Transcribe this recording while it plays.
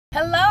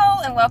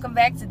Hello and welcome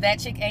back to That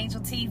Chick Angel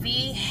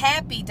TV.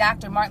 Happy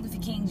Dr. Martin Luther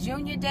King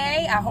Jr.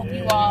 Day. I hope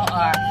you all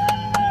are,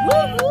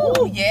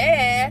 woo-hoo,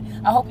 yeah.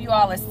 I hope you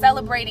all are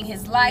celebrating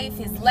his life,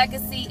 his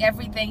legacy,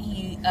 everything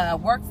he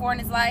worked for in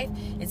his life.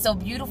 It's so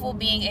beautiful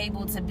being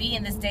able to be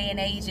in this day and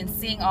age and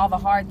seeing all the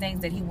hard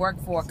things that he worked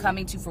for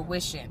coming to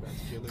fruition.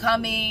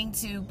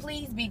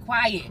 Please be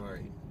quiet.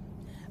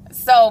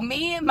 So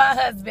me and my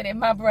husband and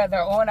my brother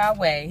are on our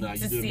way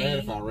to see. Bad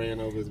if I ran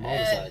over his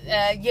motorcycle.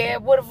 Yeah,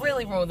 it would have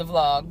really ruined the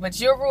vlog, but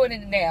you're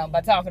ruining it now by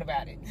talking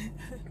about it.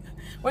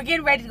 We're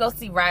getting ready to go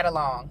see Ride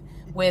Along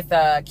with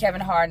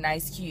Kevin Hart and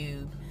Ice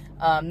Cube.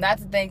 Not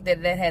to think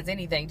that that has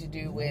anything to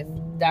do with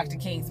Dr.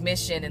 King's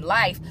mission in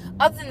life,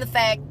 other than the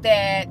fact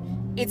that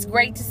it's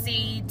great to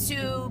see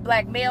two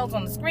black males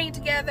on the screen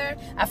together.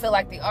 I feel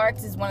like the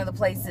arts is one of the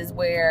places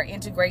where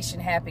integration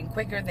happened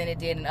quicker than it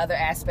did in other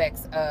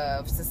aspects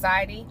of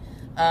society.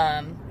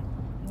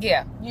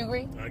 Yeah, you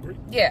agree? I agree.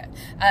 Yeah.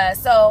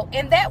 So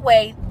in that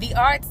way, the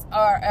arts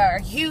are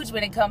huge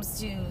when it comes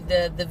to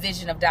the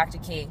vision of Dr.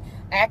 King.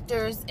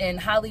 Actors in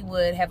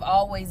Hollywood have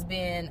always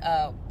been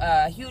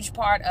a huge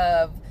part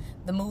of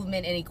the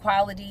movement in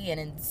equality and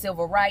in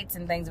civil rights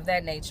and things of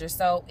that nature.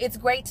 So it's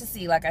great to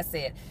see, like I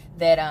said,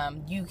 that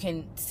you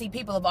can see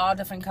people of all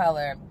different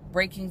color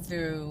breaking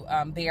through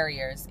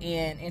barriers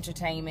in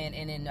entertainment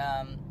and in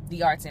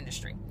the arts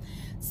industry.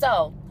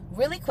 So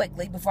really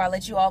quickly, before I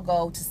let you all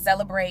go to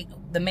celebrate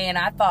the man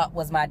I thought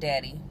was my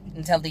daddy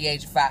until the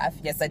age of 5.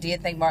 Yes, I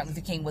did think Martin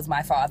Luther King was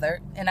my father,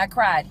 and I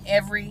cried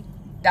every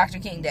Dr.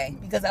 King day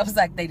because I was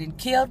like, they done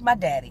killed my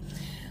daddy.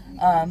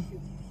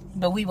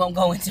 But we won't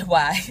go into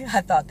why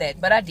I thought that,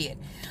 but I did.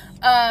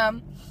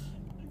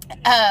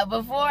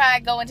 Before I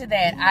go into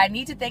that, I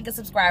need to thank a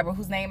subscriber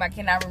whose name I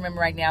cannot remember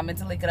right now. I meant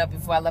to look it up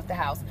before I left the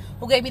house,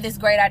 who gave me this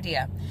great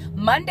idea.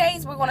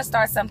 Mondays, we're going to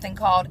start something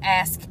called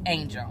Ask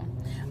Angel.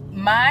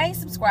 My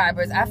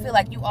subscribers, I feel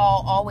like you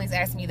all always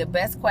ask me the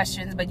best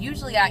questions, but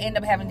usually I end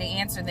up having to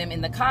answer them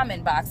in the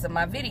comment box of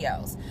my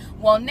videos.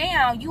 Well,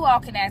 now you all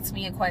can ask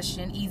me a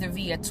question either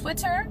via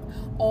Twitter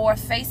or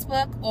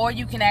Facebook, or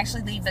you can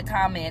actually leave the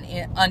comment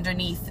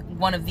underneath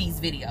one of these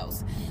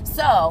videos.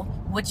 So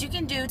what you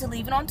can do to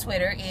leave it on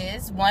Twitter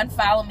is, one,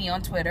 follow me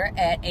on Twitter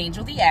at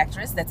Angel the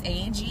Actress. That's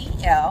ANGELTHE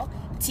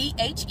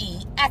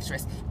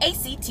Actress,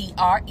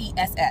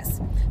 ACTRESS.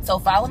 So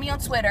follow me on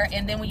Twitter,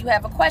 and then when you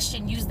have a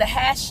question, use the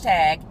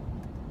hashtag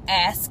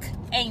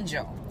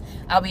AskAngel.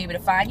 I'll be able to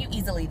find you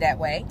easily that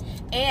way,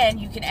 and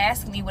you can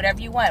ask me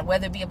whatever you want,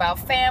 whether it be about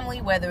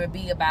family, whether it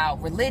be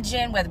about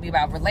religion, whether it be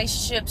about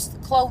relationships,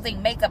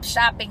 clothing, makeup,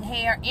 shopping,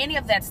 hair, any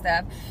of that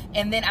stuff,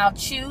 and then I'll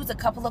choose a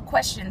couple of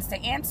questions to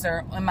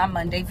answer in my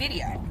Monday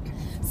video.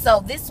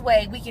 So this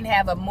way we can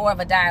have more of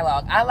a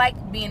dialogue. I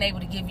like being able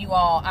to give you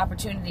all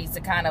opportunities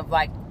to kind of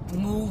like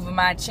move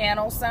my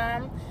channel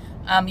some.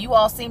 You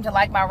all seem to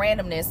like my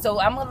randomness, so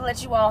I'm going to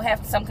let you all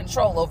have some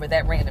control over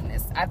that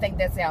randomness. I think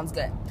that sounds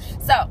good.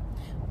 So,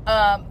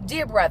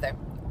 dear brother,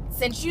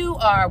 since you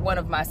are one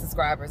of my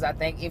subscribers, I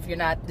think, if you're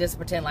not, just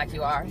pretend like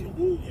you are. I'm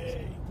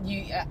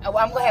going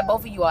to have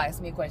both of you all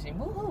ask me a question.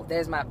 Woo-hoo.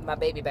 There's my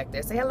baby back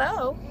there. Say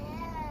hello.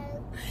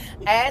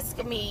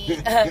 Ask me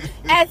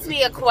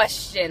a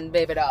question,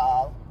 baby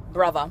doll,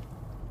 brother.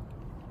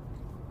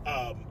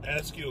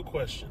 Ask you a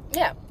question.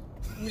 Yeah.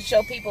 You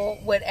show people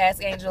what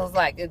Ask Angel is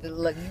like.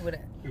 Look, you would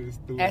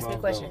ask me a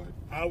question.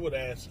 I would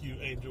ask you,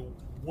 Angel,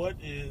 what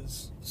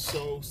is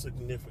so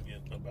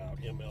significant about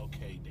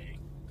MLK Day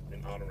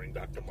and honoring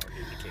Dr. Martin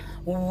Luther King?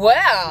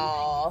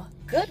 Well,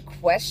 good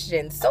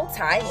question. So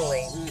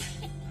timely.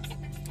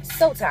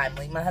 So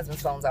timely. My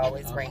husband's phone's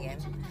always ringing.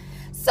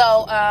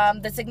 So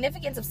the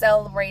significance of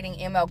celebrating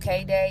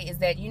MLK Day is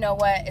that, you know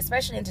what,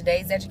 especially in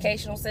today's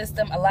educational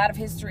system, a lot of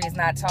history is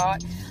not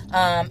taught.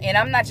 And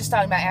I'm not just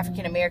talking about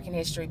African American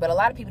history, but a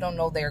lot of people don't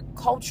know their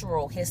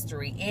cultural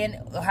history and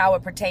how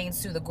it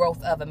pertains to the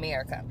growth of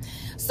America.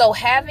 So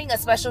having a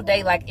special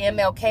day like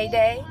MLK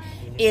Day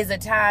is a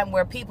time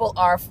where people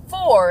are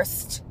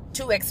forced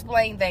to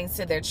explain things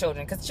to their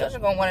children, because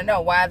children are going to want to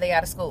know, why are they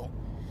out of school?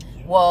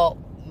 Well,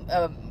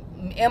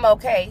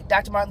 MLK,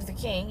 Dr. Martin Luther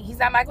King, he's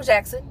not Michael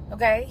Jackson,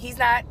 okay? He's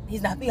not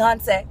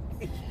Beyonce.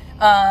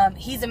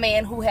 He's a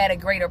man who had a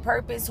greater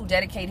purpose, who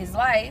dedicated his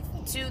life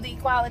to the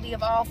equality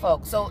of all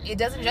folks. So it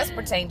doesn't just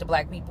pertain to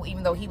black people,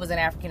 even though he was an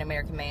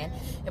African-American man.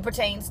 It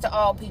pertains to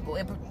all people.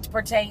 It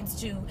pertains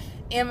to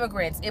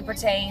immigrants. It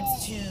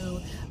pertains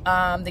to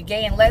the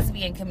gay and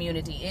lesbian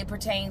community. It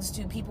pertains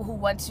to people who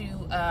want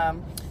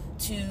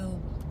to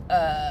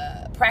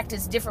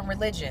practice different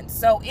religions.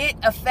 So it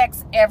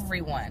affects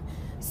everyone.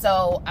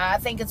 So I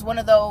think it's one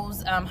of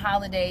those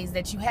holidays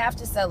that you have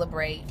to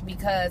celebrate,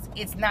 because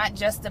it's not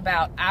just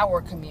about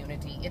our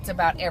community. It's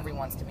about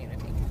everyone's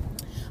community.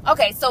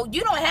 Okay, so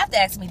you don't have to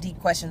ask me deep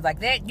questions like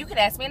that. You could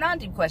ask me a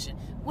non-deep question.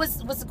 What's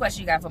the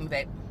question you got for me,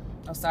 babe?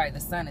 Oh, sorry, the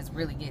sun is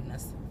really getting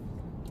us.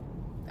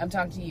 I'm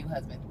talking to you,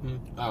 husband.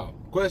 Oh,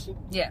 question?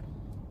 Yeah.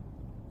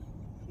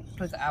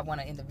 Because I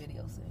want to end the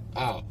video soon.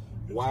 Oh,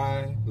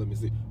 why? Let me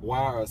see. Why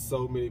are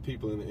so many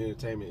people in the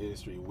entertainment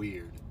industry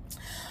weird?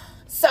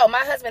 So my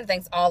husband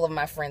thinks all of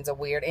my friends are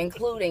weird,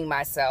 including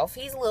myself.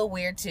 He's a little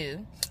weird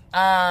too.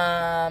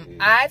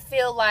 I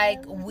feel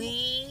like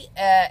we,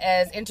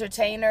 as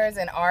entertainers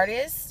and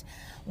artists,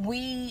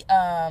 we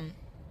are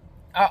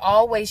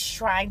always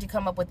trying to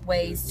come up with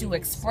ways to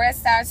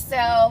express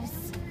ourselves,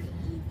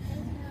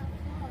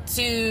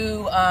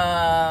 to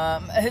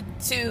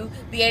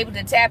be able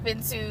to tap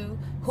into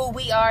who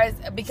we are,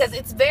 because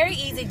it's very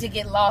easy to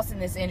get lost in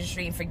this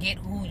industry and forget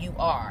who you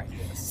are.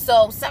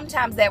 So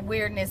sometimes that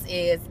weirdness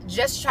is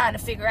just trying to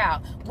figure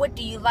out what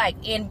do you like,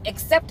 and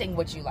accepting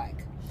what you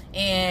like,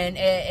 and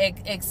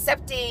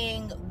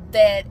accepting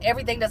that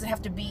everything doesn't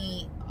have to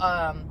be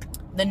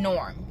the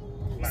norm.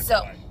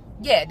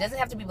 Yeah, it doesn't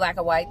have to be black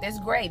or white. There's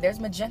gray, there's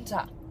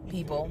magenta,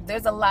 people.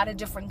 There's a lot of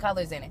different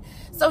colors in it.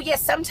 So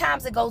yes,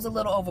 sometimes it goes a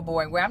little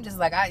overboard where I'm just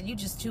like, you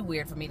just too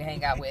weird for me to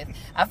hang out with.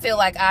 I feel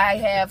like I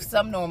have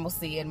some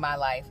normalcy in my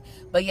life.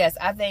 But yes,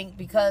 I think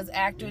because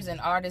actors and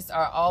artists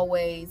are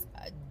always,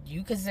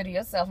 you consider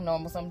yourself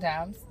normal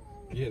sometimes.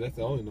 Yeah, that's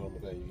the only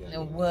normal thing you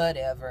got.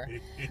 Whatever.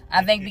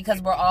 I think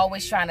because we're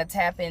always trying to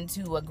tap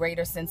into a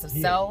greater sense of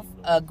self,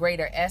 a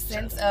greater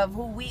essence of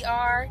who we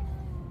are,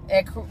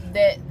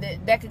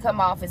 that could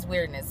come off as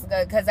weirdness.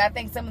 Because I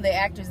think some of the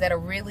actors that are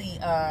really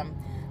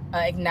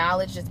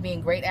acknowledged as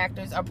being great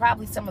actors are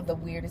probably some of the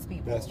weirdest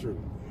people. That's true.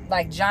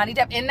 Like Johnny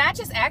Depp, and not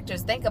just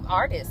actors. Think of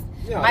artists.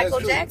 Yeah,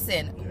 Michael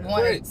Jackson.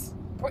 Prince.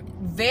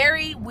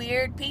 Very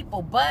weird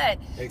people, but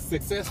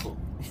successful.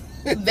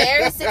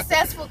 Very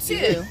successful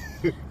too.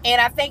 And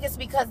I think it's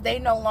because they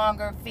no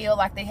longer feel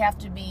like they have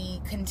to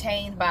be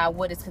contained by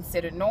what is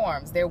considered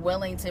norms. They're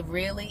willing to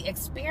really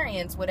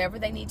experience whatever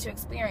they need to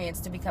experience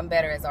to become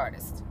better as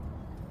artists.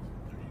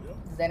 There you go.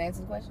 Does that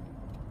answer the question?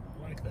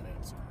 I like that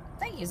answer.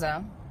 Thank you,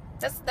 son.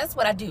 That's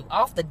what I do,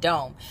 off the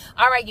dome.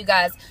 All right, you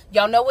guys,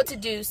 y'all know what to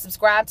do.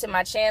 Subscribe to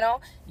my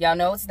channel. Y'all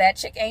know it's That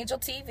Chick Angel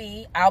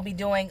TV. I'll be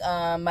doing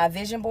my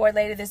vision board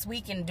later this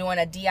week and doing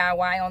a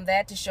DIY on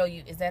that to show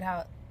you. Is that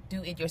how?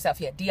 Do it yourself.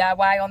 Yeah,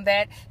 DIY on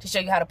that to show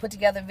you how to put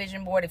together a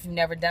vision board if you've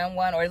never done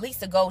one, or at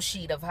least a goal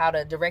sheet of how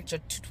to direct your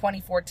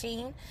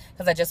 2014,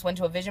 because I just went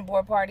to a vision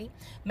board party.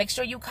 Make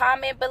sure you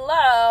comment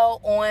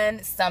below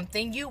on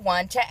something you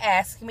want to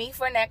ask me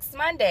for next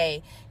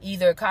Monday.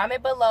 Either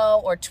comment below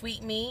or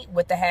tweet me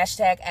with the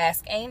hashtag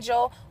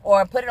AskAngel,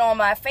 or put it on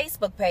my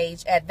Facebook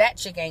page at That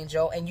Chick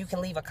Angel, and you can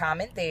leave a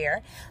comment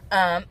there.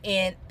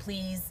 And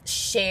please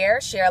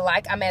share,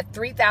 like. I'm at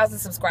 3,000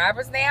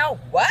 subscribers now.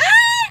 What?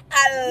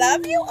 I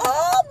love you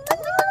all.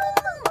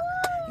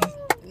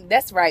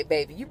 That's right,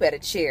 baby. You better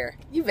cheer.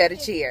 You better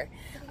cheer.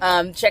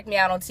 Check me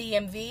out on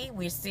TMV.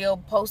 We're still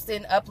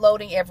posting,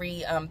 uploading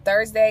every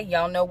Thursday.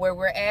 Y'all know where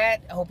we're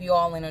at. I hope you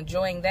all are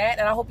enjoying that.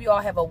 And I hope you all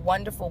have a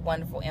wonderful,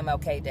 wonderful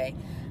MLK Day.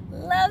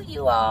 Love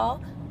you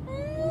all.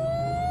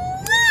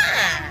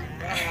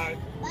 Bye.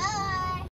 Bye.